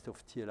agonist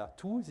of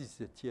TLR2. This is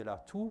the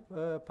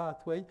TLR2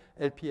 pathway.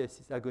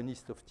 LPS is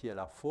agonist of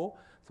TLR4.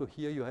 So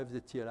here you have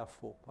the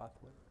TLR4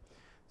 pathway.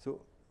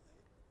 So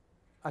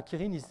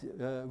akerine is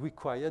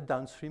required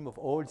downstream of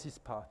all this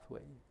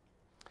pathway.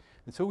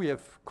 And so we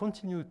have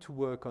continued to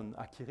work on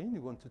akerine. We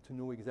wanted to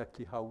know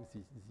exactly how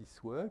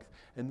this works.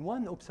 And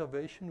one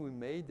observation we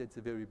made at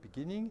the very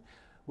beginning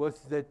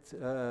was that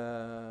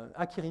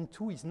akerine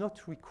 2 is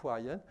not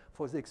required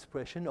for the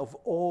expression of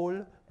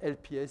all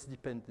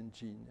LPS-dependent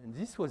genes. And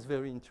this was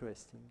very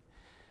interesting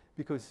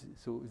because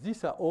so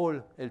these are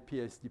all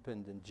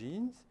LPS-dependent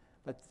genes,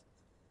 but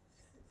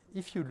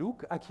if you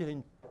look,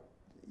 akerine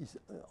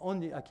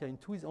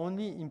 2 is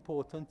only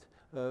important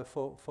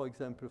for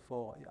example,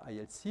 for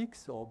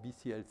IL-6 or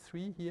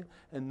BCL3 here,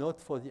 and not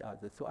for the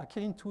others. So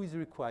akerine 2 is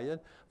required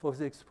for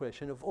the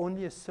expression of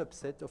only a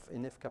subset of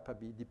NF-kappa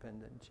B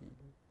dependent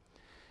genes.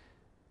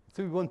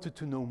 So we wanted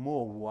to know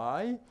more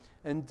why,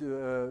 and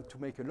to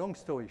make a long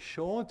story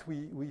short,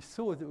 we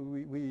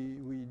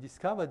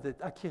discovered that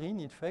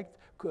akerine, in fact,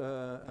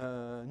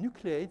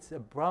 nucleates a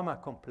Brahma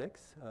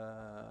complex,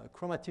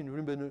 chromatin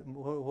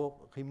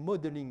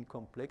remodeling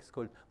complex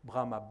called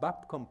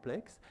Brahma-BAP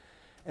complex,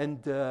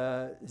 and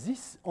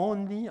this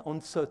only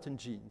on certain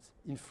genes.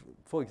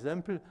 For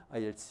example,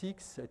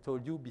 IL-6, I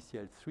told you,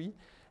 BCL3,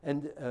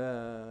 and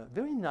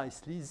very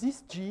nicely,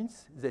 these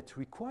genes that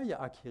require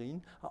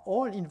akerine are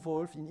all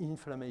involved in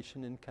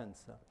inflammation and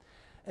cancer.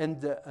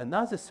 And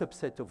another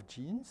subset of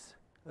genes,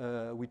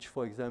 which,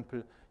 for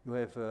example, you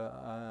have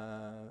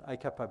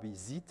I-kappa B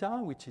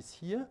zeta, which is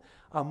here,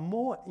 are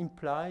more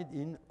implied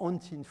in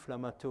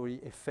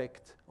anti-inflammatory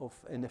effect of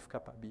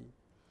NF-kappa B.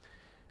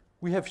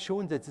 We have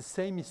shown that the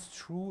same is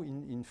true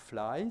in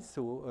flies.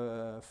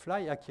 So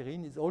fly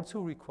akerine is also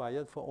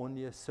required for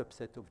only a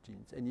subset of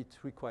genes, and it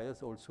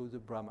requires also the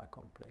Brahma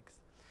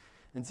complex.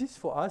 And this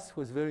for us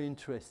was very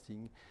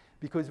interesting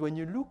because when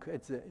you look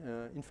at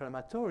the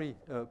inflammatory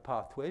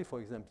pathway,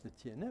 for example, the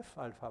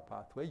TNF-alpha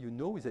pathway, you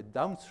know that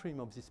downstream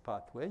of this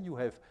pathway you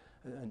have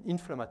an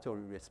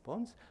inflammatory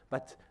response,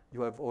 but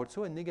you have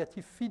also a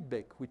negative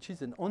feedback, which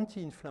is an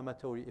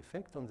anti-inflammatory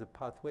effect on the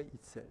pathway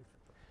itself.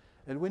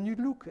 And when you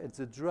look at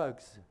the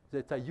drugs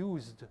that are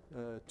used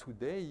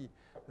today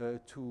as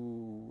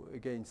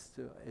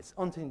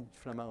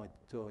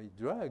anti-inflammatory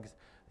drugs,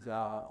 there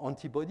are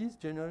antibodies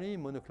generally,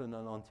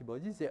 monoclonal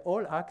antibodies. They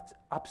all act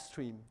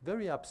upstream,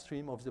 very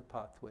upstream of the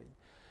pathway.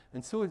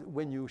 And so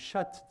when you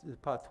shut the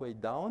pathway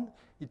down,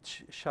 it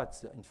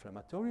shuts the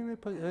inflammatory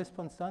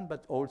response down,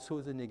 but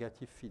also the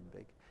negative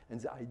feedback. And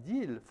the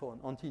ideal for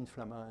an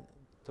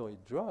anti-inflammatory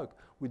drug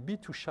would be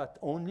to shut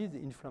only the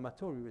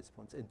inflammatory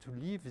response and to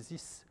leave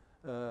this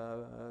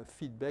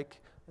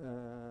feedback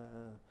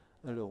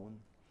alone.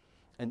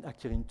 And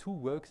akerine 2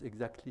 works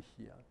exactly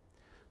here.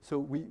 So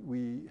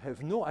we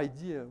have no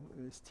idea,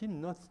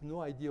 still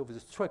no idea of the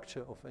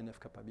structure of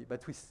NF-kappa B,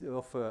 but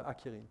of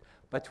akerine.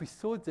 But we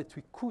thought that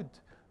we could,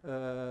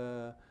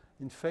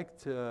 in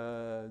fact,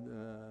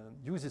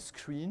 use a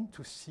screen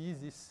to see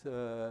this,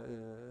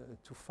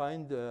 to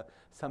find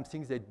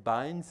something that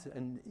binds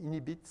and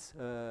inhibits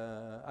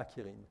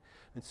akerine.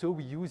 And so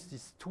we use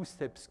this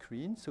two-step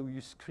screen. So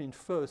you screen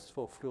first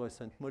for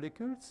fluorescent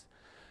molecules,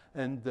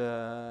 and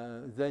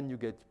then you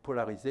get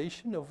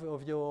polarization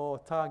of your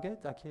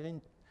target,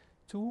 akerine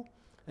 2,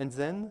 and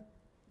then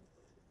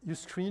you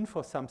screen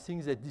for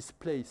something that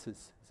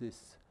displaces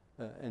this.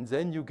 And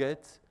then you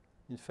get,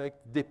 in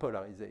fact,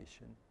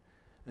 depolarization.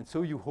 And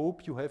so you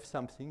hope you have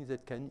something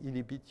that can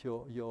inhibit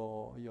your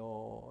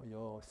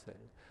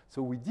cell.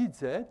 So we did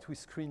that. We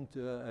screened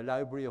a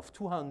library of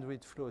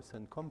 200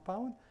 fluorescent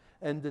compounds,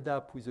 ended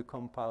up with a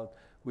compound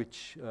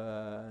which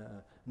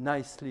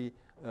nicely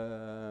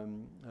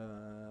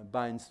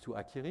binds to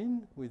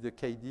akerine with a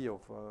KD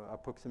of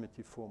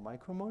approximately 4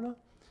 micromolar.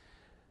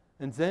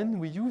 And then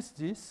we use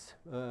this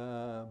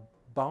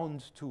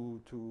bound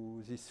to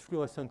this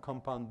fluorescent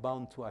compound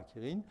bound to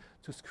akerine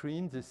to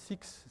screen the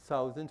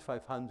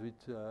 6,500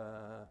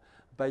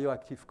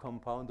 bioactive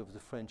compound of the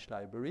French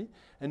library,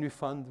 and we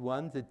found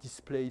one that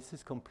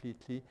displaces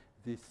completely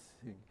this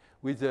thing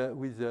with a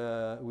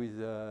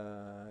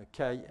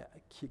Ki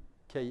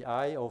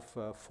of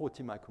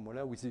 40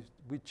 micromolar,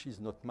 which is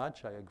not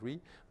much, I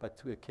agree,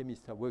 but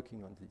chemists are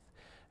working on this.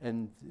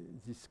 And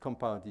this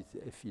compound is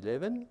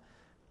F11.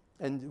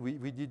 And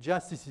we did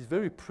just, this is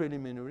very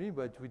preliminary,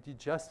 but we did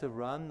just a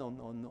run on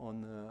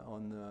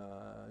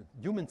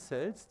human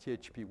cells,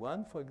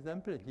 THP1, for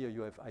example. And here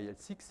you have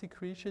IL-6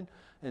 secretion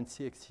and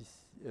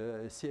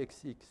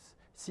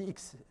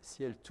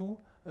CXCL2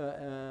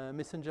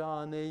 messenger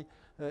RNA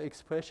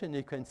expression.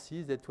 You can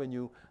see that when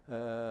you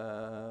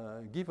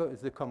give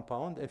the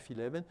compound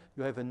F11,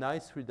 you have a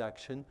nice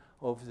reduction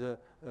of the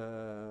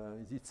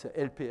it's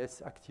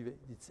LPS activate.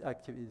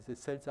 The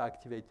cells are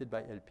activated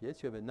by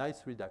LPS. You have a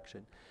nice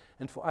reduction.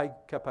 And for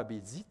I-kappa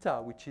B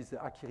zeta, which is the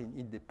akerine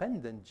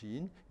independent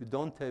gene, you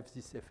don't have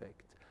this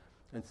effect.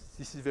 And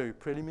this is very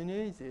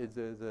preliminary.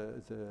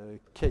 The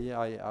Ki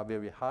are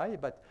very high,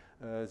 but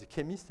the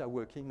chemists are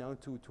working now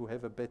to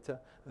have a better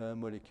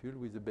molecule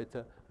with a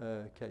better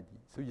KD.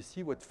 So you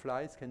see what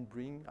flies can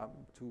bring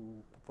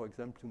to, for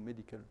example, to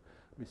medical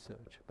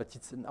research. But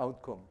it's an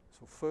outcome.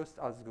 So first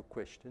ask the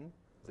question,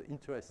 the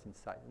interest in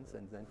science,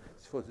 and then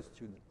it's for the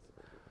students.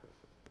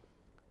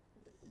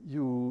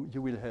 You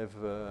will have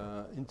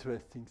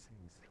interesting things.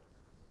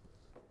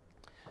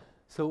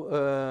 So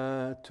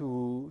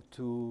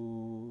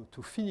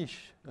to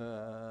finish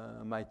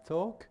my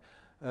talk,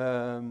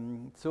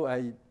 so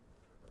I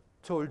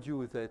told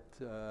you that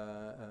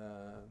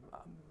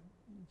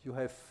you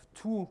have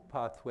two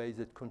pathways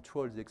that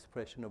control the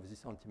expression of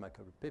this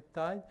antimicrobial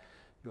peptide.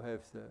 You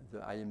have the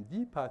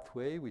IMD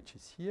pathway, which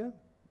is here,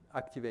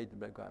 activated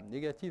by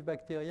gram-negative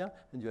bacteria,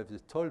 and you have the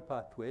Toll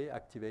pathway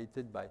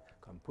activated by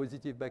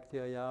gram-positive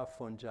bacteria,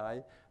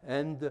 fungi,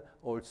 and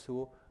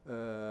also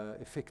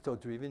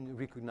effector-driven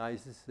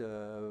recognizes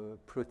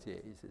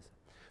proteases.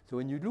 So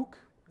when you look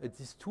at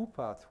these two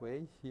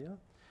pathways here,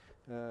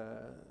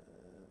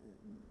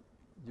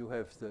 you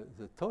have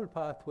the Toll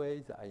pathway,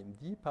 the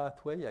IMD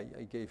pathway.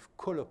 I gave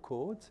color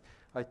codes.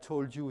 I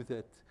told you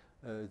that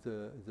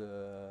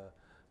the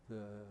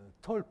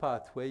Toll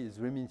pathway is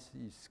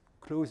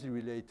closely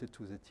related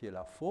to the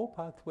TLR4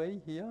 pathway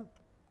here,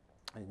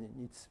 and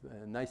it's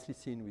nicely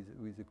seen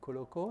with the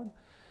color code.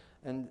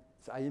 And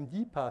the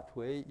IMD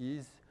pathway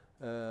is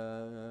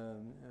a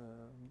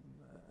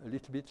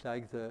little bit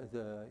like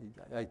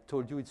I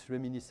told you it's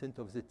reminiscent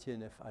of the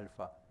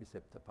TNF-alpha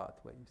receptor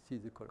pathway. You see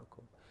the color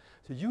code.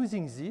 So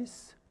using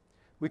this,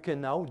 we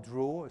can now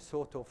draw a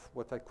sort of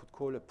what I could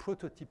call a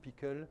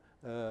prototypical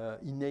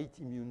innate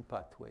immune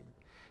pathway,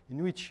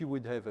 in which you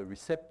would have a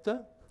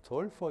receptor,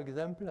 Toll, for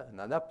example, an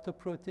adapter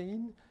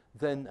protein,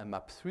 then a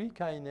MAP3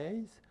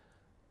 kinase,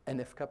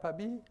 NF-kappa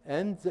B,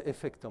 and the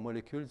effector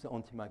molecules, the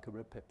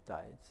antimicrobial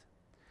peptides.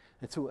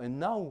 And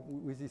now,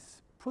 with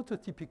this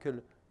prototypical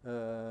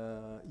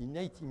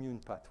innate immune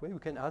pathway, we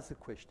can ask the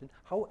question,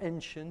 how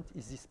ancient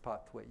is this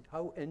pathway?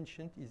 How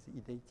ancient is the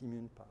innate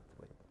immune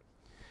pathway?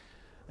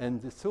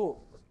 And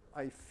so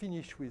I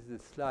finish with the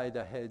slide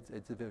I had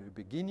at the very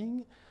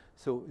beginning.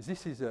 So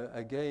this is,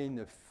 again,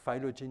 a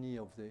phylogeny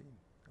of the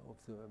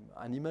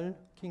animal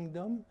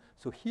kingdom.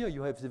 So here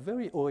you have the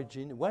very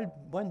origin,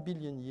 1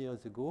 billion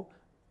years ago,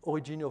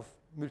 origin of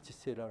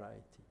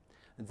multicellularity.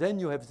 And then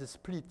you have the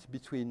split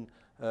between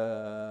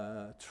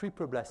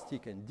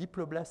triploblastic and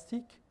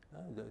diploblastic.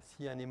 The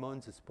sea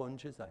anemones, the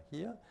sponges are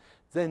here.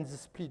 Then the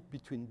split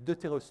between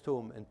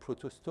deuterostome and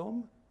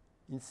protostome,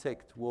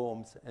 insect,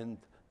 worms, and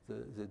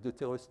the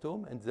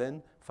deuterostome. And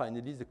then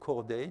finally the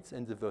chordates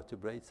and the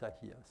vertebrates are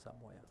here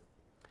somewhere.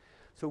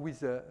 So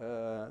with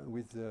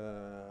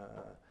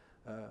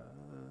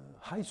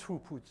high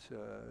throughput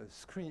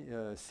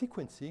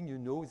sequencing, you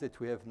know that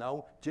we have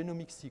now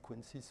genomic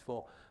sequences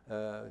for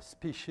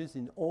species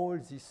in all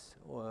these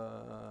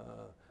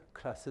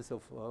classes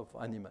of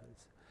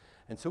animals.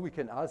 And so we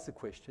can ask the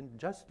question,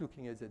 just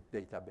looking at the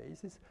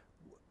databases,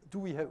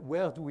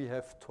 where do we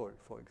have Toll,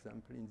 for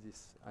example, in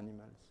these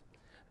animals?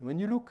 And when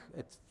you look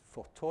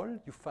for Toll,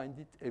 you find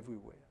it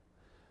everywhere.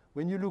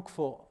 When you look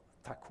for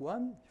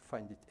TAC1, you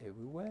find it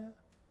everywhere.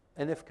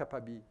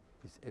 NF-kappa B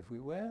is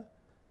everywhere.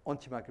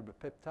 Antimicrobial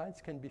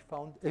peptides can be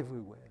found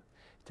everywhere.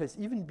 It has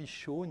even been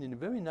shown in a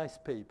very nice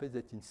paper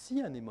that in sea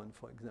anemone,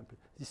 for example,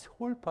 this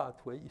whole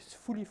pathway is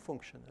fully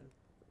functional.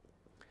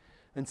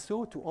 And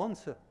so to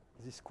answer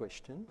this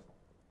question,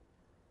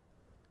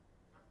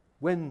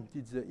 when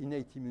did the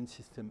innate immune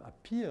system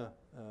appear?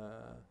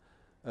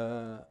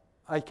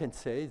 I can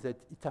say that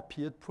it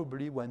appeared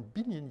probably 1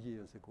 billion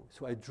years ago.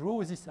 So I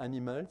draw this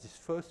animal, this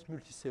first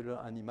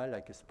multicellular animal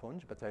like a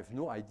sponge, but I have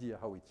no idea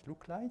how it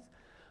looked like.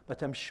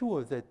 But I'm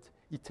sure that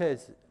it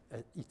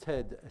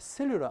had a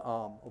cellular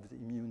arm of the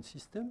immune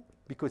system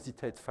because it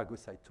had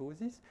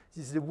phagocytosis.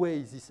 This is the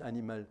way this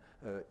animal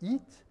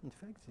eats, in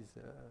fact,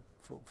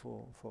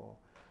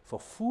 for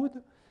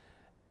food.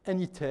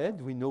 And it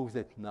had, we know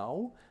that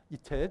now,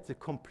 it had the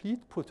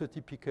complete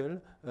prototypical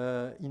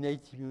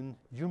innate immune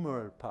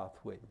humoral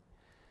pathway.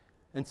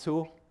 And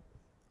so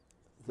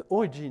the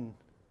origin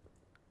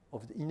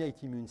of the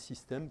innate immune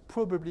system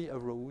probably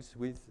arose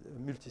with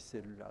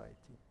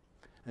multicellularity.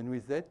 And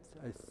with that,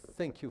 I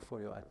thank you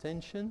for your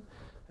attention.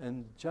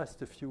 And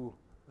just a few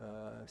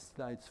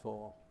slides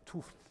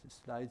two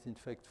slides, in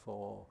fact,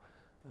 for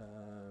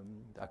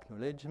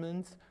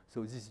acknowledgements.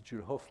 So this is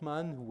Jules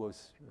Hoffman, who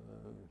was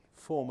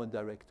former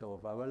director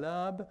of our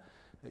lab.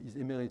 He's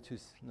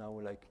emeritus now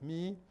like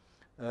me.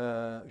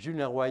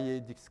 Julien Royer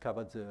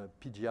discovered the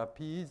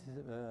PGRPs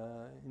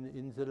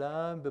in the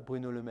lab.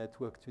 Bruno Lemaitre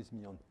worked with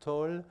me on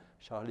Toll.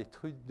 Charles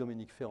Létrude,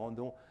 Dominique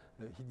Ferrandon,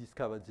 he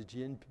discovered the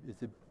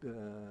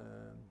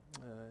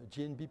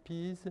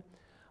GNBPs.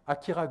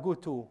 Akira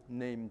Goto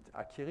named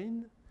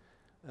Akirin.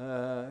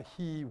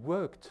 He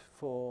worked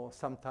for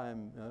some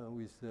time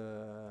with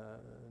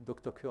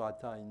Dr.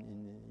 Kurata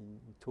in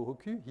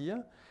Tohoku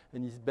here,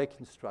 and he's back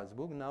in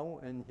Strasbourg now,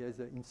 and he has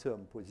an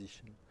interim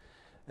position.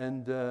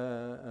 And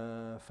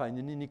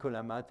finally,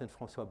 Nicolas Matt and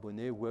François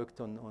Bonnet worked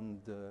on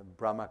the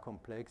Brahma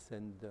complex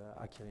and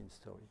Akirin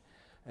story.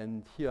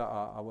 And here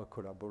are our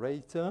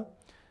collaborators.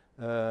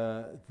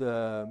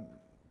 The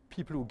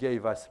people who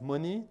gave us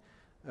money,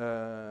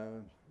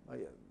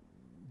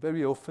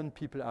 very often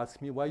people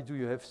ask me, why do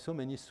you have so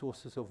many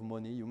sources of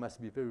money? You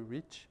must be very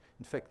rich.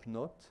 In fact,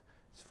 not.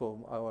 It's for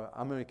our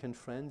American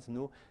friends,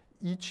 no.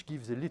 Each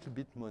gives a little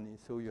bit money,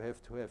 so you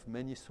have to have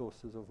many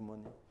sources of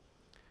money.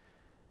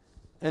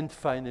 And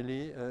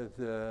finally,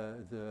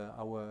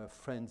 our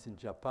friends in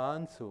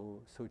Japan,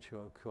 so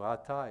Soichiro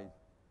Kurata, I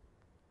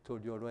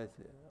told you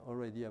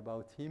already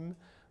about him.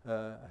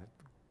 A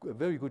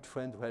very good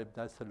friend who helped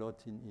us a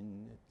lot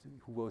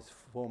who was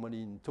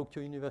formerly in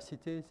Tokyo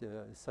University,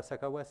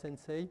 Sasakawa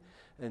Sensei,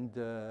 and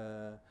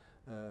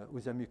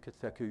Osamu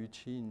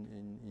Takeuchi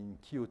in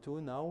Kyoto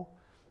now.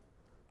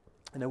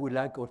 And I would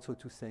like also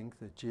to thank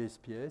the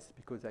GSPS,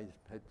 because I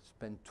had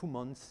spent 2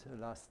 months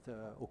last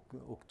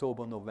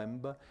October,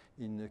 November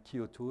in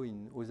Kyoto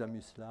in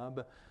Osamu's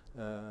lab,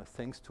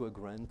 thanks to a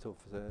grant of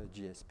the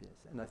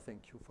GSPS. And I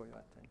thank you for your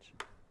attention.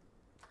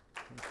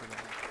 Thank you.